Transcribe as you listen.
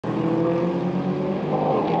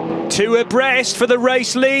Two abreast for the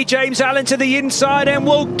race lead. James Allen to the inside and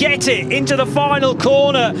will get it into the final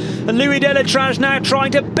corner. And Louis Delétraz now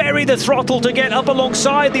trying to bury the throttle to get up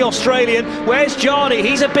alongside the Australian. Where's Gianni?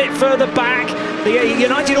 He's a bit further back. The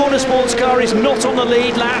United Autosports car is not on the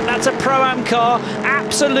lead lap. That's a Pro-Am car.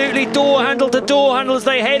 Absolutely door handle to door handle as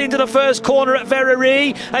they head into the first corner at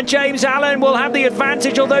Verrerie. And James Allen will have the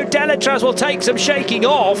advantage, although Delétraz will take some shaking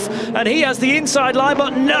off. And he has the inside line,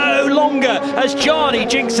 but no longer as Gianni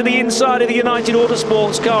jinks to the inside of the United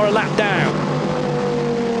Autosports car a lap down.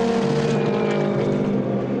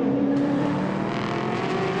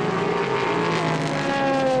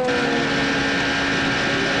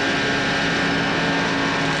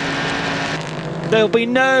 There'll be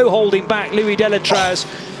no holding back Louis Delétraz,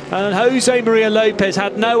 and Jose Maria Lopez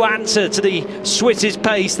had no answer to the Swiss's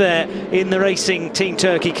pace there in the Racing Team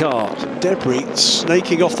Turkey car. Debris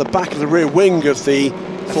snaking off the back of the rear wing of the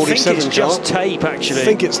 47 car. I think it's just tape, actually. I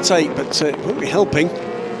think it's tape, but it won't be helping.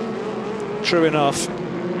 True enough.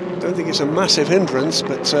 Don't think it's a massive hindrance,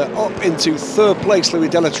 but up into third place, Louis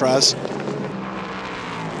Delétraz.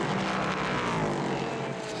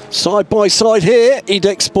 Side by side here,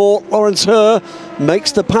 Edex Sport, Lawrence Herr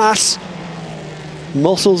makes the pass.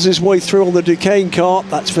 Muscles his way through on the Duquesne car.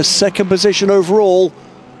 That's for second position overall.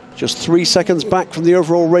 Just 3 seconds back from the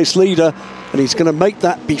overall race leader. And he's going to make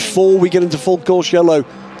that before we get into full course yellow.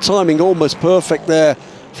 Timing almost perfect there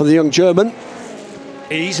for the young German.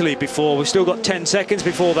 Easily before. We've still got 10 seconds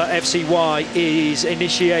before that FCY is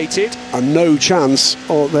initiated. And no chance,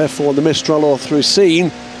 or therefore the Mistral or through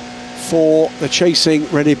scene for the chasing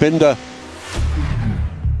Rennie Binder.